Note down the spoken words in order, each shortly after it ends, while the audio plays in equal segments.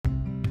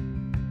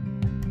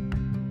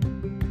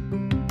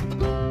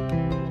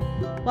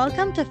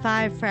Welcome to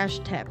 5 Fresh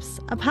Tips,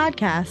 a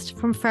podcast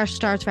from Fresh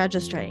Starts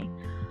Registry.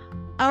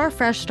 Our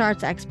Fresh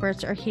Starts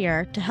experts are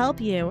here to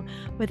help you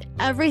with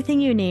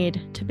everything you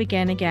need to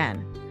begin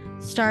again,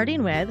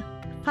 starting with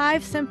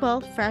 5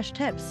 simple fresh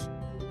tips.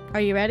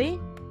 Are you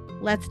ready?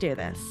 Let's do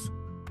this.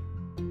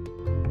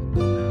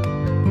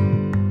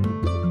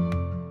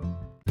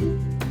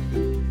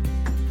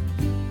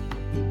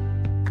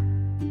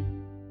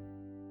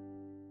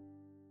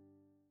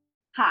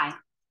 Hi,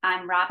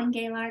 I'm Robyn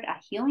Gaillard, a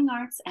healing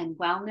arts and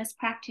wellness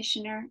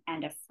practitioner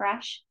and a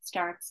Fresh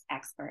Starts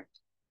expert.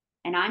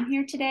 And I'm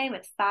here today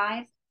with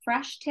 5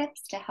 fresh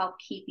tips to help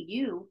keep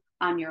you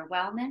on your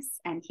wellness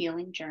and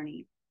healing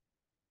journey.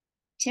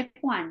 Tip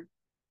 1,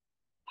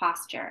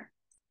 posture.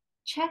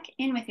 Check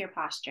in with your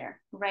posture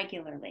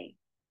regularly.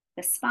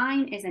 The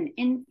spine is an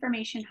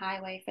information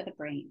highway for the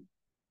brain.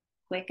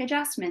 Quick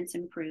adjustments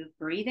improve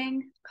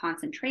breathing,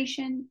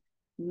 concentration,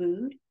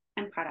 mood,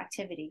 and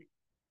productivity.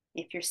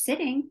 If you're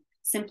sitting,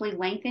 simply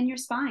lengthen your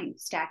spine.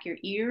 Stack your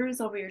ears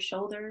over your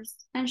shoulders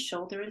and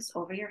shoulders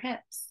over your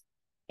hips.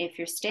 If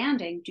you're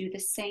standing, do the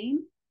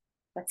same,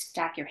 but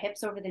stack your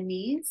hips over the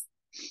knees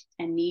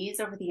and knees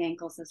over the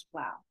ankles as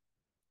well.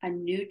 A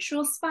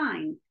neutral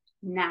spine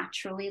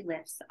naturally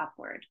lifts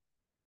upward.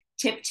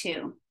 Tip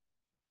 2,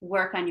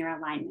 work on your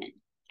alignment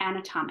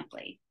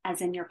anatomically,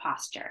 as in your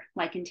posture,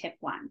 like in tip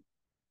 1,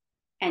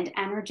 and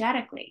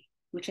energetically,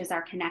 which is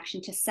our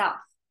connection to self,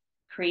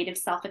 creative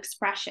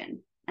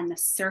self-expression, and the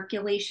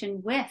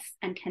circulation with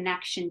and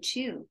connection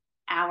to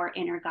our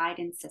inner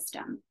guidance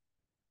system.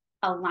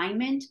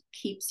 Alignment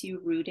keeps you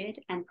rooted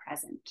and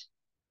present.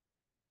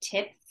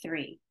 Tip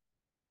 3,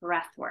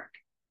 breath work.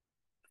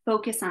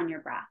 Focus on your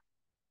breath.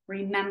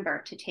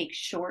 Remember to take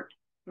short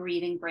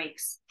breathing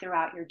breaks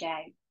throughout your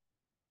day.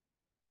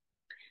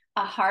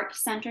 A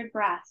heart-centered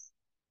breath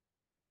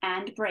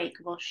and break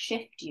will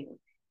shift you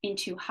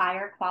into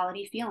higher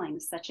quality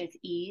feelings such as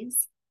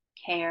ease,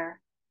 care,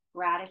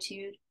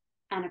 gratitude,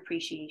 and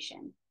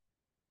appreciation.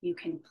 You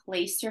can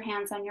place your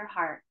hands on your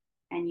heart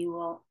and you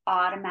will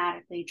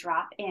automatically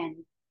drop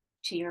in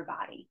to your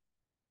body.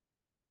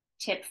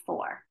 Tip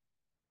 4,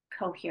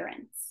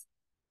 coherence.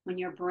 When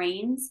your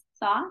brain's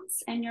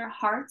thoughts and your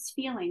heart's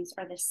feelings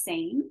are the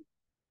same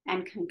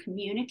and can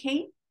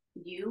communicate,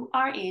 you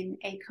are in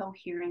a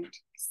coherent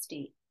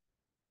state.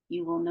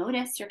 You will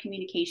notice your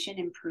communication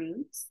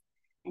improves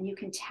and you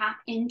can tap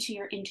into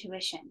your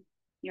intuition,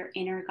 your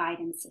inner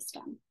guidance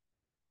system.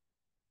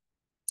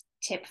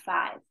 Tip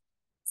 5,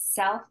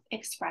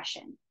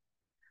 self-expression.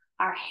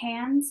 Our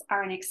hands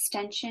are an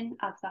extension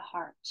of the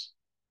heart.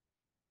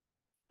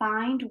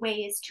 Find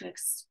ways to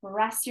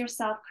express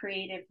yourself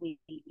creatively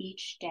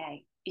each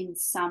day in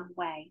some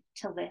way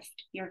to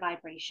lift your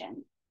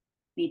vibration.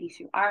 Maybe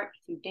through art,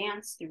 through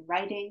dance, through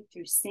writing,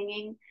 through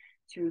singing,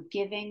 through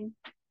giving.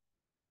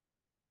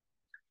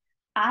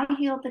 I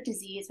healed the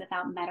disease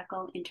without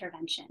medical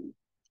intervention.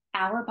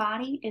 Our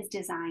body is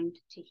designed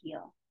to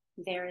heal.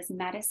 There is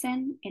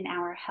medicine in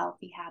our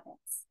healthy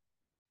habits.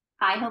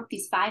 I hope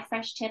these 5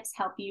 fresh tips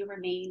help you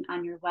remain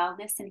on your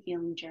wellness and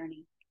healing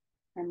journey.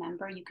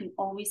 Remember, you can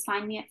always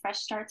find me at Fresh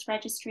Starts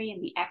Registry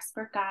in the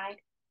Expert Guide.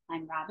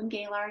 I'm Robyn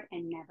Gaillard,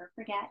 and never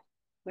forget,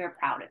 we're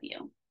proud of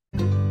you.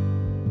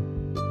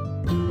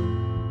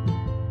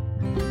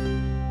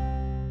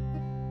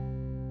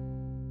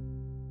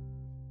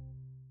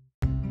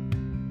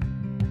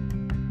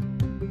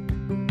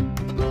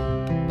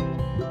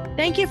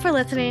 Thank you for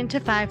listening to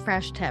 5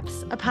 Fresh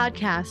Tips, a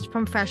podcast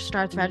from Fresh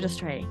Starts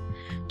Registry.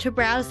 To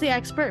browse the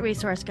expert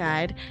resource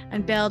guide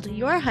and build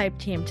your hype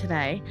team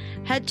today,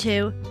 head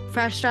to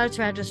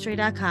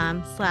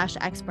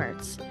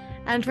freshstartsregistry.com/experts.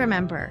 And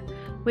remember,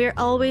 we are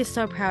always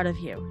so proud of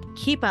you.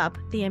 Keep up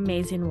the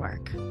amazing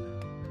work.